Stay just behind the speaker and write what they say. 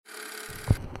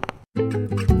Hello,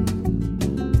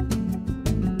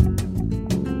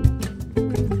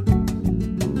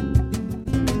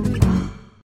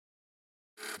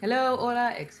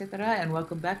 hola, etc., and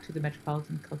welcome back to the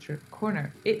Metropolitan Culture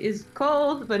Corner. It is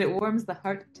cold, but it warms the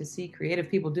heart to see creative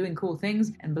people doing cool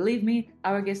things, and believe me,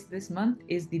 our guest this month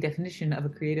is the definition of a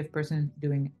creative person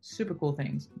doing super cool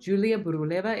things. Julia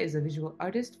Buruleva is a visual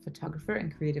artist, photographer,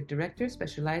 and creative director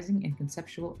specializing in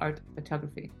conceptual art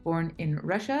photography. Born in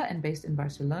Russia and based in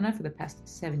Barcelona for the past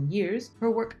 7 years,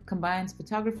 her work combines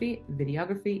photography,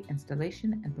 videography,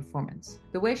 installation, and performance.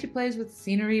 The way she plays with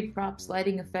scenery, props,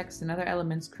 lighting effects, and other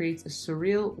elements creates a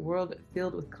surreal world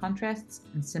filled with contrasts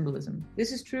and symbolism.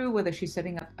 This is true whether she's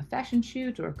setting up a fashion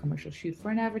shoot or a commercial shoot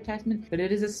for an advertisement, but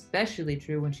it is especially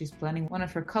true when she's planning one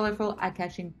of her colorful,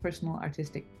 eye-catching, personal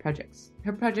artistic projects.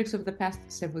 Her projects over the past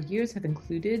several years have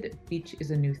included Beach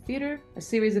is a New Theater, a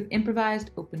series of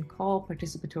improvised, open-call,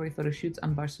 participatory photo shoots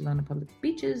on Barcelona public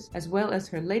beaches, as well as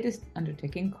her latest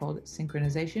undertaking called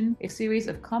Synchronization, a series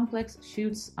of complex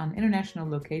shoots on international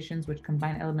locations which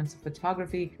combine elements of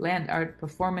photography, land art,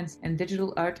 performance, and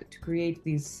digital art to create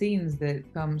these scenes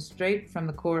that come straight from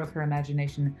the core of her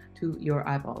imagination to your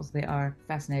eyeballs. They are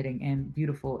fascinating and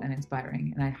beautiful and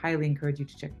inspiring, and I highly encourage you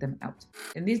to check them out.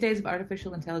 In these days of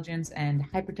artificial intelligence and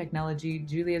hyper-technology,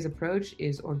 Julia's approach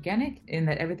is organic in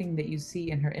that everything that you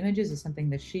see in her images is something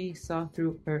that she saw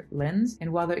through her lens,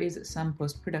 and while there is some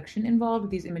post-production involved,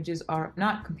 these images are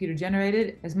not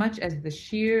computer-generated. As much as the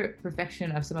sheer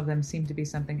perfection of some of them seem to be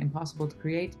something impossible to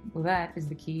create, well, that is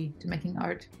the key to making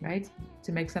art, right?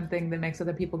 To make something that makes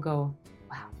other people go,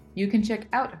 wow. You can check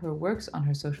out her works on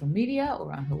her social media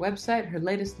or on her website. Her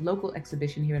latest local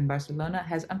exhibition here in Barcelona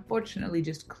has unfortunately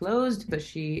just closed, but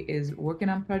she is working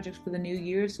on projects for the new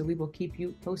year, so we will keep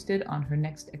you posted on her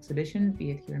next exhibition,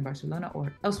 be it here in Barcelona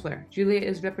or elsewhere. Julia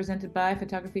is represented by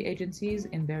photography agencies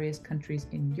in various countries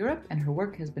in Europe, and her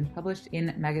work has been published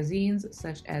in magazines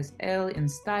such as Elle,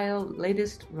 InStyle,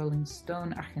 Latest, Rolling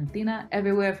Stone Argentina,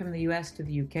 everywhere from the US to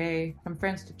the UK, from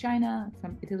France to China,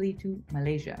 from Italy to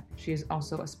Malaysia. She is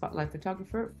also a spotlight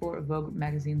photographer for Vogue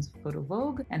magazine's Photo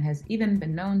Vogue and has even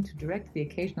been known to direct the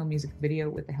occasional music video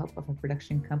with the help of a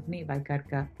production company,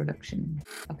 Vaikarka Production.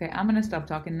 Okay, I'm gonna stop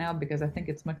talking now because I think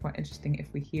it's much more interesting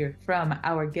if we hear from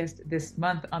our guest this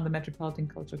month on the Metropolitan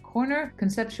Culture Corner,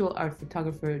 conceptual art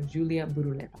photographer Julia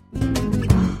Buruleva.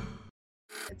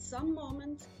 At some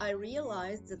moment, I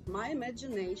realized that my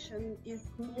imagination is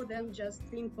more than just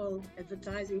simple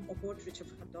advertising or portraiture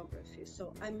photography.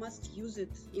 So I must use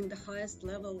it in the highest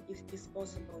level if it is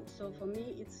possible. So for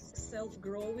me, it's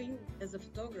self-growing as a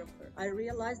photographer. I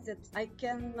realized that I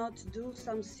cannot do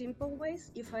some simple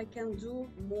ways if I can do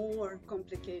more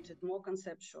complicated, more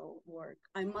conceptual work.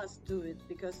 I must do it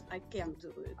because I can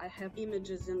do it. I have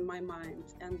images in my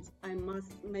mind and I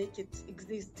must make it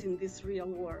exist in this real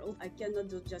world. I cannot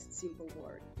do just simple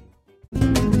work.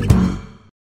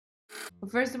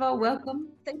 Well, first of all, welcome.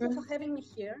 Thank you for having me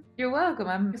here. You're welcome.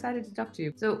 I'm excited to talk to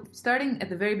you. So, starting at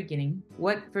the very beginning,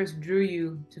 what first drew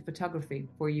you to photography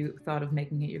before you thought of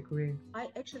making it your career? I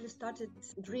actually started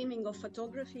dreaming of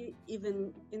photography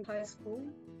even in high school.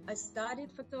 I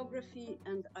studied photography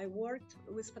and I worked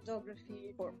with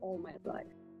photography for all my life.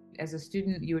 As a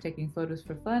student, you were taking photos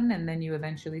for fun, and then you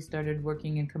eventually started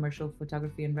working in commercial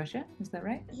photography in Russia. Is that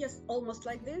right? Yes, almost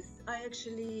like this. I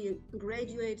actually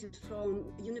graduated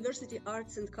from University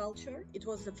Arts and Culture. It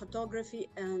was the photography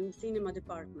and cinema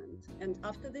department. And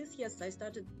after this, yes, I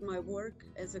started my work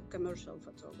as a commercial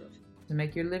photographer. To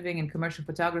make your living in commercial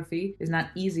photography is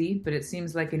not easy, but it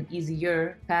seems like an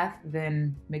easier path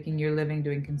than making your living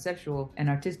doing conceptual and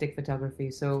artistic photography.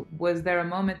 So was there a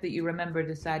moment that you remember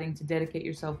deciding to dedicate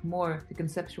yourself more to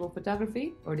conceptual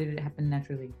photography, or did it happen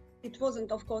naturally? It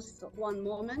wasn't, of course, one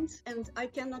moment, and I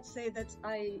cannot say that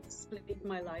I split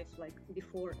my life like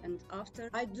before and after.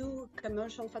 I do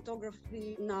commercial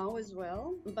photography now as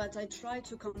well, but I try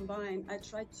to combine, I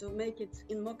try to make it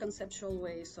in more conceptual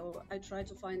way. So I try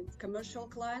to find commercial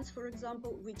clients, for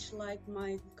example, which like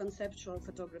my conceptual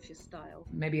photography style.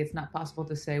 Maybe it's not possible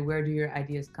to say where do your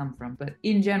ideas come from, but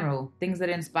in general, things that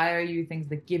inspire you, things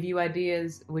that give you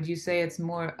ideas, would you say it's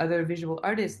more other visual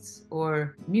artists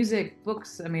or music,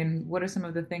 books? I mean, what are some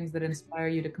of the things that inspire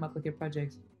you to come up with your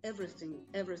projects?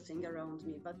 Everything around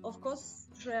me. But of course,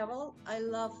 travel. I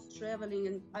love traveling,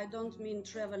 and I don't mean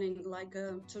traveling like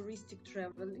a touristic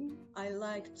traveling. I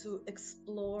like to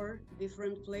explore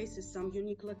different places, some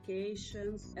unique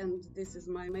locations, and this is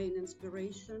my main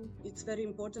inspiration. It's very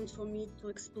important for me to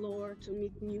explore, to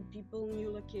meet new people,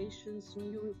 new locations,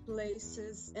 new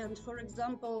places. And for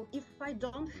example, if I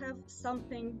don't have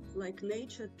something like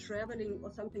nature, traveling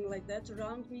or something like that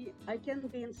around me, me, I can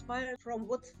be inspired from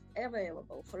what's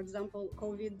available. For example,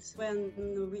 COVID, when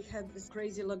we had this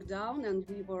crazy lockdown and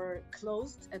we were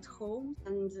closed at home,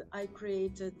 and I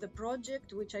created the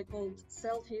project which I called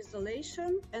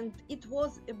self-isolation, and it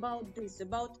was about this,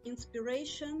 about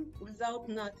inspiration without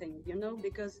nothing,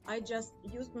 because I just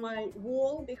used my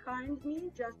wall behind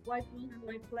me, just white wall in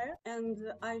my flat, and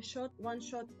I shot one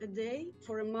shot a day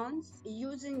for a month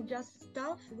using just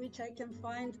stuff which I can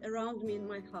find around me in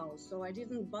my house. So I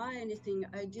didn't buy anything,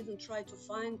 I didn't try to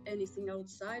find anything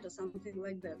outside or something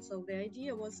like that. So the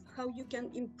idea was how you can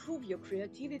improve your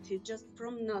creativity just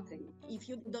from nothing. If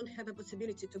you don't have a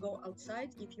possibility to go outside,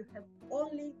 if you have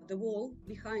only the wall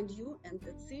behind you and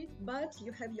that's it, but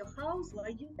you have your house, I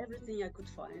used everything I could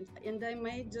find. And I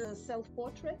made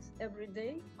self-portraits every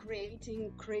day,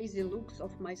 creating crazy looks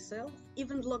of myself.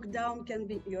 Even lockdown can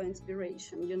be your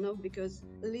inspiration, because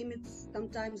limits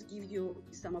sometimes give you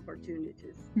some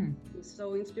opportunities.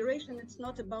 So inspiration, it's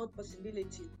not about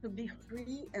possibility to be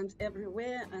free and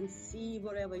everywhere and see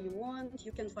whatever you want.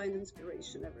 You can find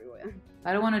inspiration everywhere.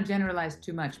 I don't want to generalize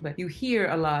too much, but you hear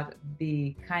a lot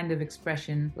the kind of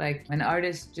expression like an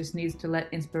artist just needs to let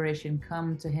inspiration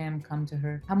come to him, come to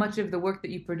her. How much of the work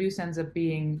that you produce ends up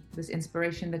being this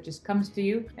inspiration that just comes to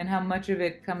you, and how much of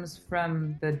it comes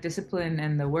from the discipline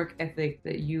and the work ethic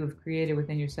that you have created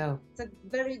within yourself? It's a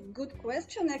very good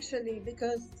question, actually,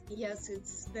 because yes,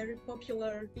 it's very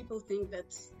popular. People think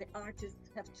that the artists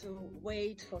have to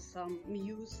wait for some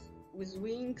muse with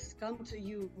wings come to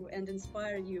you and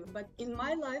inspire you. But in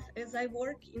my life, as I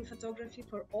work in photography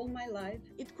for all my life,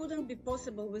 it couldn't be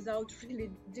possible without really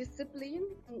discipline.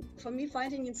 And for me,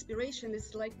 finding inspiration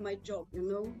is like my job,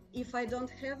 If I don't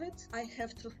have it, I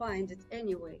have to find it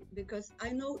anyway, because I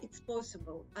know it's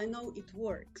possible. I know it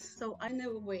works. So I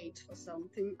never wait for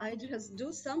something. I just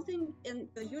do something, and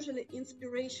usually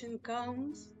inspiration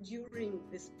comes during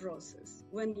this process,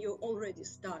 when you already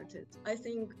started. I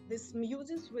think these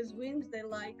muses with wings, they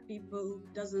like people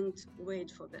doesn't wait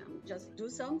for them. Just do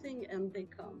something and they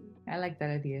come. I like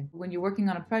that idea. When you're working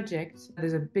on a project,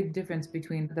 there's a big difference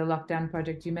between the lockdown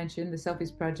project you mentioned, the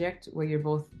selfies project, where you're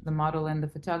both the model and the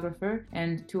photographer,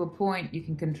 and to a point you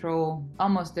can control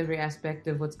almost every aspect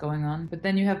of what's going on. But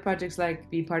then you have projects like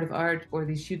Be Part of Art or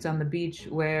these shoots on the beach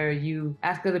where you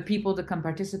ask other people to come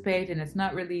participate and it's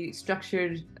not really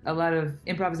structured. A lot of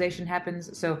improvisation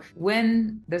happens. So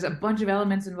when there's a bunch of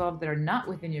elements involved that are not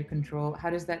within your control, how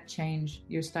does that change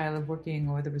your style of working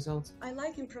or the results? I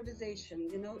like improvisation,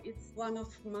 it's one of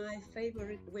my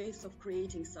favorite ways of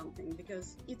creating something,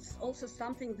 because it's also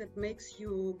something that makes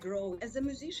you grow. As a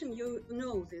musician, you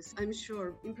know this, I'm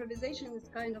sure. Improvisation is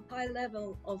kind of high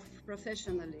level of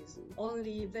professionalism.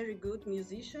 Only very good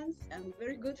musicians and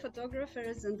very good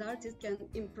photographers and artists can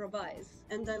improvise.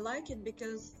 And I like it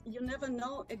because you never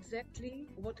know exactly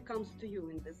what comes to you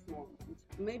in this moment.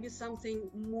 Maybe something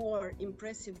more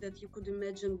impressive that you could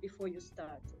imagine before you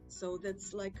started. So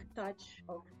that's like touch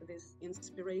of this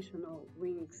inspirational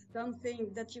wings,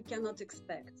 something that you cannot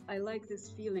expect. I like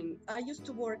this feeling. I used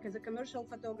to work as a commercial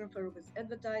photographer with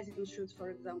advertising shoots, for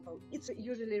example. It's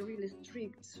usually really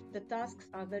strict. The tasks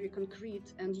are very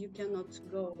concrete and you cannot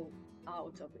go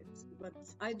out of it. But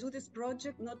I do this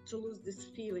project not to lose this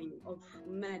feeling of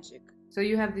magic. So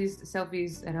you have these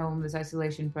selfies at home, this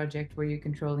isolation project where you're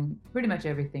controlling pretty much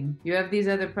everything. You have these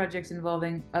other projects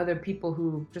involving other people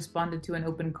who responded to an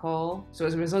open call. So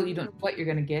as a result, you don't know what you're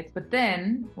going to get. But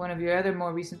then one of your other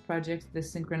more recent projects, the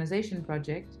Synchronization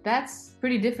project, that's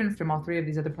pretty different from all three of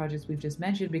these other projects we've just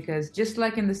mentioned, because just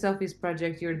like in the selfies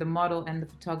project, you're the model and the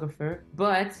photographer.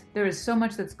 But there is so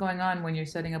much that's going on when you're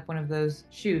setting up one of those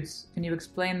shoots. Can you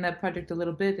explain that project a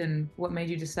little bit and what made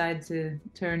you decide to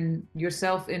turn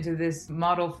yourself into this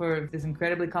model for this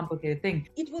incredibly complicated thing?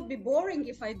 It would be boring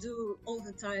if I do all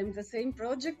the time the same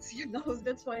projects,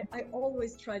 That's why I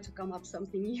always try to come up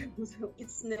something new. So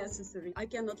it's necessary. I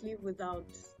cannot live without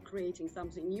creating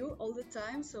something new all the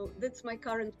time. So that's my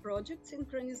current project,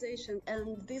 Synchronization.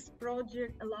 And this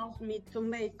project allows me to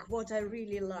make what I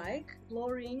really like,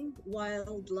 exploring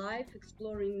wildlife,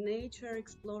 exploring nature,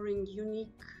 exploring unique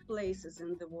places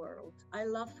in the world. I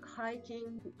love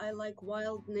hiking, I like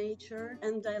wild nature,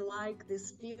 and I like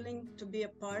this feeling to be a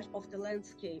part of the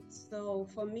landscape. So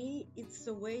for me, it's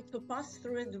a way to pass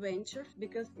through adventure,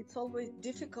 because it's always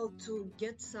difficult to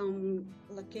get some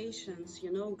locations,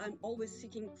 I'm always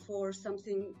seeking for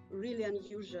something really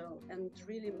unusual and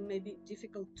really maybe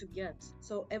difficult to get.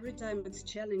 So every time it's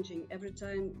challenging, every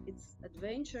time it's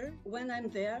adventure. When I'm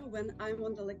there, when I'm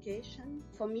on the location,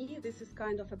 for me, this is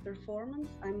kind of a performance.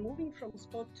 I'm moving from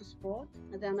spot to spot,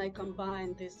 and then I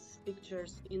combine these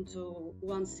pictures into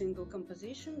one single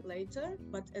composition later.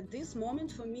 But at this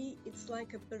moment, for me, it's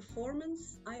like a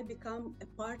performance. I become a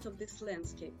part of this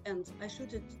landscape, and I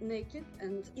shoot it naked,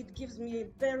 and it gives me a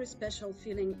very special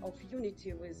feeling of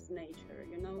unity with nature.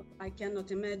 You know, I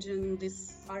cannot imagine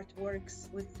these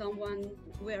artworks with someone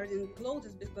wearing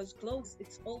clothes, because clothes,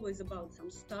 it's always about some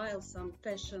style, some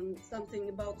fashion, something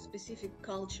about specific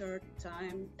culture,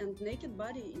 time, and naked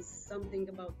body is something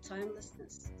about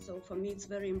timelessness. So for me, it's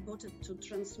very important to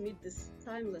transmit this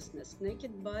timelessness.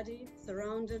 Naked body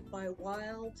surrounded by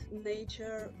wild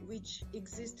nature, which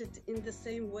existed in the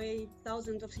same way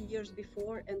thousands of years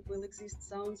before and will exist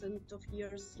thousands of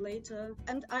years later.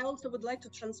 And I also would like to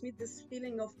transmit this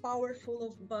feeling of powerful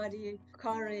of body,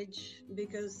 courage,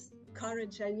 because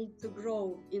courage I need to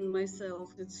grow in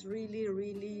myself. It's really,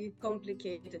 really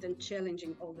complicated and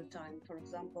challenging all the time. For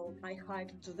example, I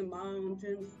hiked to the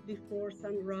mountains before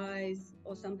sunrise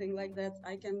or something like that.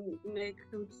 I can make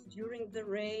shoots during the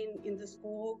rain, in the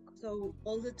smoke. So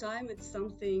all the time it's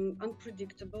something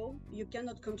unpredictable. You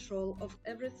cannot control of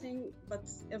everything, but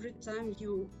every time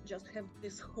you just have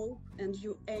this hope and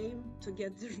you aim to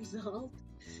get the result.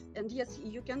 And yes,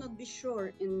 you cannot be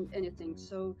sure in anything.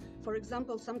 So, for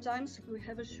example, sometimes we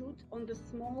have a shoot on the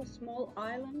small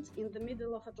island in the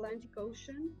middle of Atlantic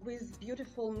Ocean with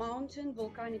beautiful mountain,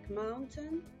 volcanic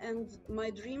mountain. And my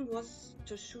dream was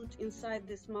to shoot inside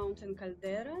this mountain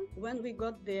caldera. When we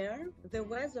got there, the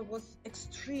weather was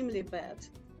extremely bad.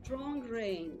 Strong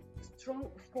rain, strong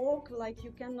fog, like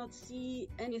you cannot see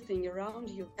anything around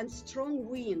you, and strong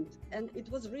wind. And it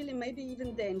was really maybe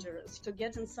even dangerous to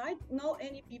get inside. No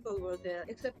any people were there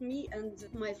except me and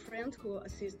my friend who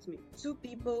assists me. 2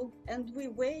 people, and we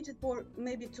waited for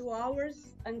maybe 2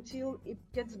 hours until it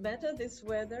gets better, this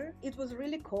weather. It was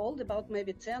really cold, about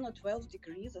maybe 10 or 12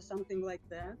 degrees or something like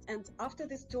that. And after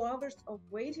these 2 hours of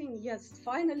waiting, yes,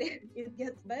 finally it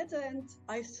gets better, and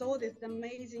I saw this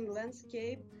amazing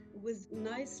landscape with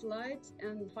nice light,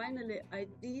 and finally I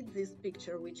did this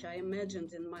picture which I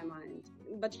imagined in my mind.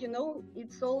 But you know,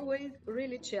 it's always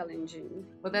really challenging.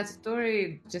 Well, that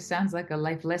story just sounds like a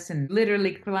life lesson.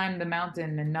 Literally climb the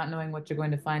mountain and not knowing what you're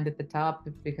going to find at the top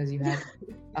because you had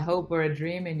a hope or a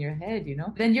dream in your head, you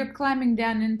know? Then you're climbing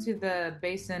down into the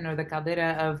basin or the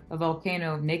caldera of a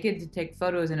volcano naked to take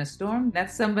photos in a storm.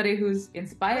 That's somebody who's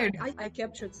inspired. I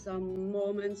captured some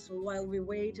moments while we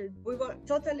waited. We were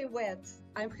totally wet.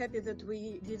 I'm happy that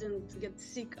we didn't get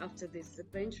sick after this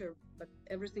adventure, but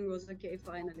everything was okay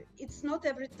finally. It's not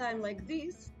every time like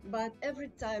this, but every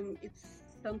time it's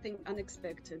something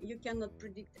unexpected. You cannot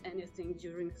predict anything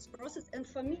during this process, and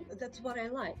for me, that's what I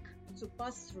like, to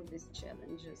pass through these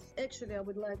challenges. Actually, I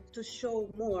would like to show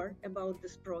more about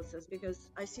this process because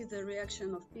I see the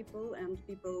reaction of people, and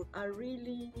people are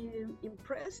really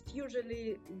impressed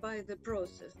usually by the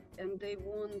process, and they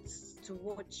want to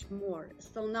watch more.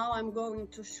 So now I'm going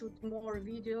to shoot more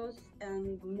videos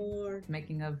and more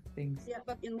making of things. Yeah,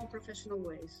 but in more professional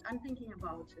ways. I'm thinking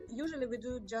about it. Usually we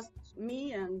do just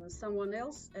me and someone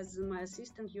else as my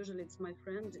assistant. Usually it's my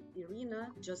friend Irina,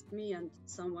 just me and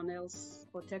someone else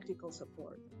for technical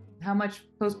support. How much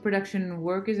post-production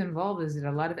work is involved? Is it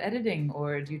a lot of editing,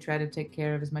 or do you try to take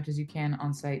care of as much as you can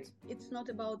on site? It's not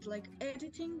about like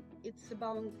editing, it's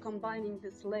about combining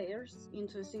these layers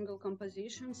into a single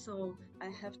composition. So I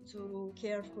have to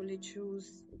carefully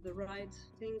choose the right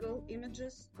single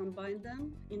images, combine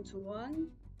them into one.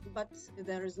 But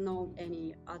there is no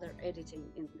any other editing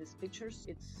in these pictures.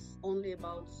 It's only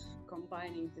about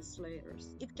combining these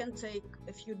layers. It can take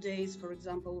a few days, for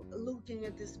example, looking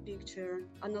at this picture,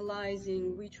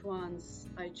 analyzing which ones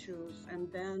I choose,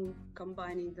 and then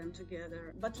combining them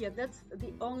together. But yeah, that's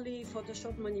the only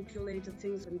Photoshop manipulated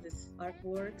things in this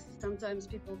artworks. Sometimes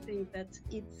people think that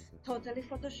it's totally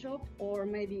Photoshop or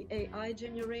maybe AI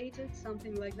generated,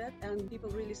 something like that. And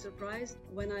people really surprised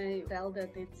when I tell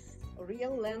that it's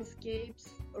real landscapes,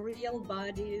 real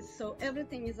bodies, so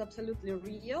everything is absolutely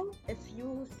real, a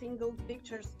few single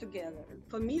pictures together.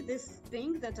 For me, this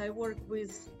thing that I work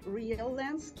with real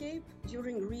landscape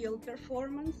during real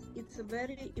performance, it's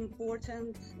very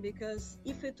important, because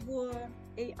if it were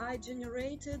AI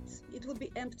generated, it would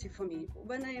be empty for me.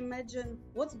 When I imagine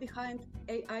what's behind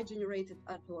AI generated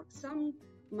artwork, some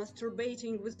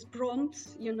masturbating with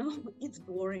prompts, it's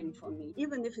boring for me.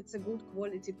 Even if it's a good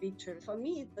quality picture, for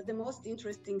me, the most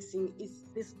interesting thing is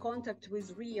this contact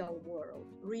with real world.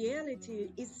 Reality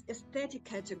is aesthetic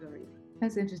category.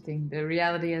 That's interesting. The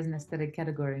reality as an aesthetic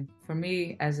category. For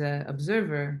me, as an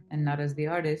observer and not as the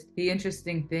artist, the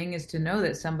interesting thing is to know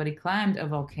that somebody climbed a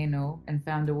volcano and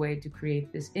found a way to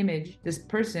create this image. This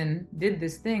person did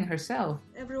this thing herself.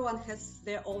 Everyone has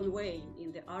their own way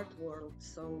in the art world.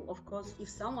 So, of course, if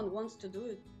someone wants to do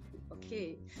it,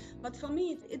 okay. But for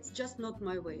me, it's just not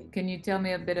my way. Can you tell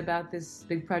me a bit about this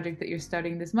big project that you're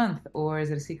starting this month, or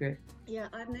is it a secret? Yeah,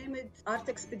 I've named it Art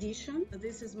Expedition.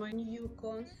 This is my new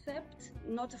concept,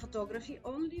 not a photography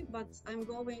only, but I'm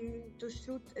going to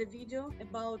shoot a video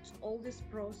about all these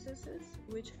processes,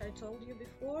 which I told you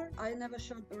before. I never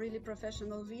shot a really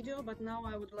professional video, but now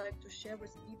I would like to share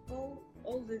with people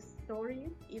all this story.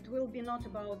 It will be not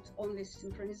about only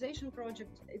synchronization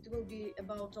project. It will be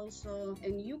about also a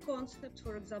new concept.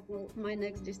 For example, my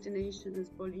next destination is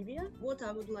Bolivia. What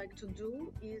I would like to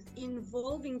do is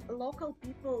involving local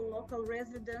people, local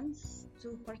residents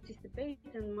to participate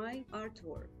in my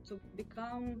artwork, to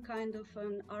become kind of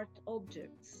an art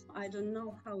object. I don't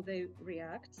know how they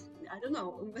react. I don't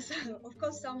know. Of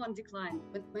course, someone declined,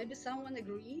 but maybe someone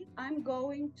agreed. I'm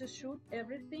going to shoot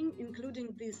everything,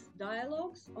 including these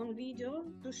dialogues on video,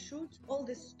 to shoot all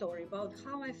this story about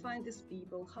how I find these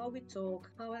people, how we talk,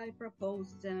 how I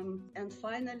propose them, and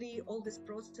finally all this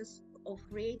process of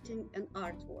creating an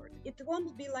artwork. It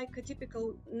won't be like a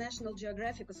typical National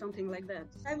Geographic or something like that.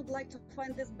 I would like to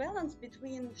find this balance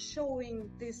between showing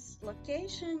this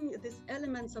location, these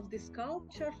elements of this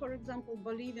culture, for example,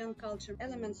 Bolivian culture,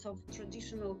 elements of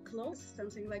traditional clothes,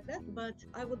 something like that. But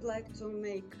I would like to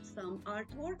make some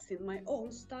artworks in my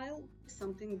own style,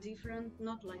 something different,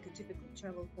 not like a typical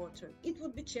travel portrait. It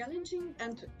would be challenging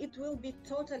and it will be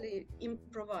totally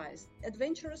improvised.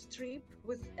 Adventurous trip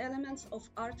with elements of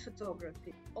art photography.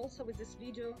 Also with this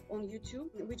video on YouTube,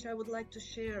 which I would like to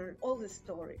share all the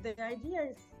story. The idea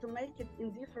is to make it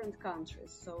in different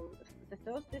countries. So the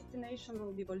first destination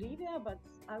will be Bolivia, but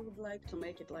I would like to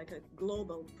make it like a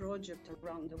global project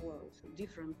around the world.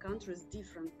 Different countries,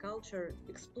 different culture,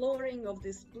 exploring of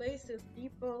these places,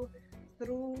 people,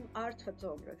 through art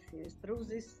photography, through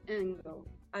this angle.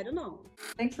 I don't know.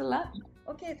 Thanks a lot.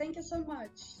 Okay, thank you so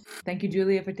much. Thank you,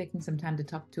 Julia, for taking some time to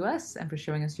talk to us and for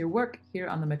showing us your work here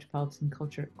on the Metropolitan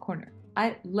Culture Corner.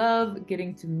 I love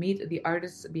getting to meet the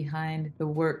artists behind the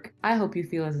work. I hope you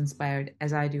feel as inspired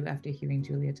as I do after hearing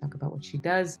Julia talk about what she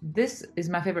does. This is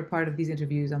my favorite part of these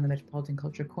interviews on the Metropolitan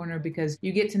Culture Corner because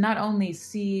you get to not only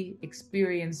see,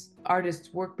 experience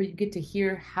artists' work, but you get to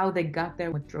hear how they got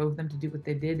there, what drove them to do what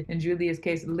they did. In Julia's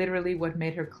case, literally what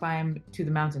made her climb to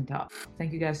the mountaintop.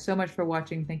 Thank you guys so much for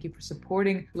watching. Thank you for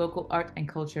supporting local art and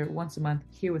culture once a month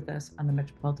here with us on the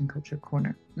Metropolitan Culture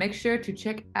Corner. Make sure to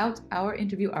check out our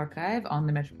interview archive on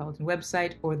the Metropolitan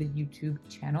website or the YouTube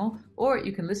channel, or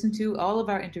you can listen to all of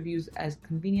our interviews as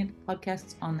convenient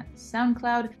podcasts on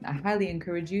SoundCloud. I highly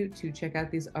encourage you to check out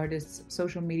these artists'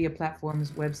 social media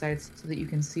platforms, websites, so that you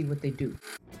can see what they do.